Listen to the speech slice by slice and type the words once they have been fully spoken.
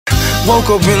Woke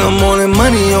up in the morning,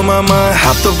 money on my mind.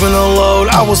 Hopped up in a load,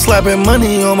 I was slapping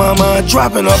money on my mind.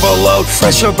 Dropping up a load,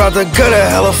 fresh up out the gutter,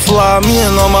 hella fly. Me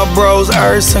and all my bros,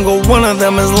 every single one of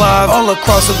them is live. All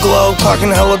across the globe,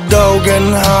 clocking hella dough,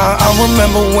 getting high. I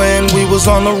remember when we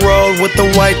was on the road with the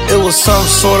white. It was some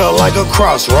sorta like a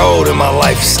crossroad in my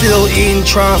life. Still eating,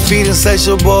 trying to feed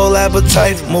insatiable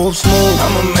appetite. Move smooth,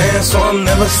 I'm a man, so I'm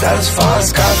never satisfied.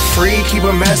 Scot free, keep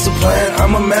a master plan.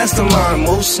 I'm a mastermind,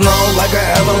 move snow like an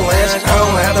avalanche. I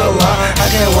don't have to lie, I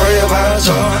can't worry about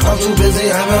y'all. I'm too busy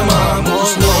having my move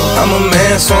smooth. I'm a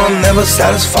man, so I'm never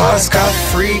satisfied. Scot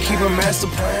free, keep a master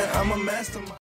plan. I'm a mastermind.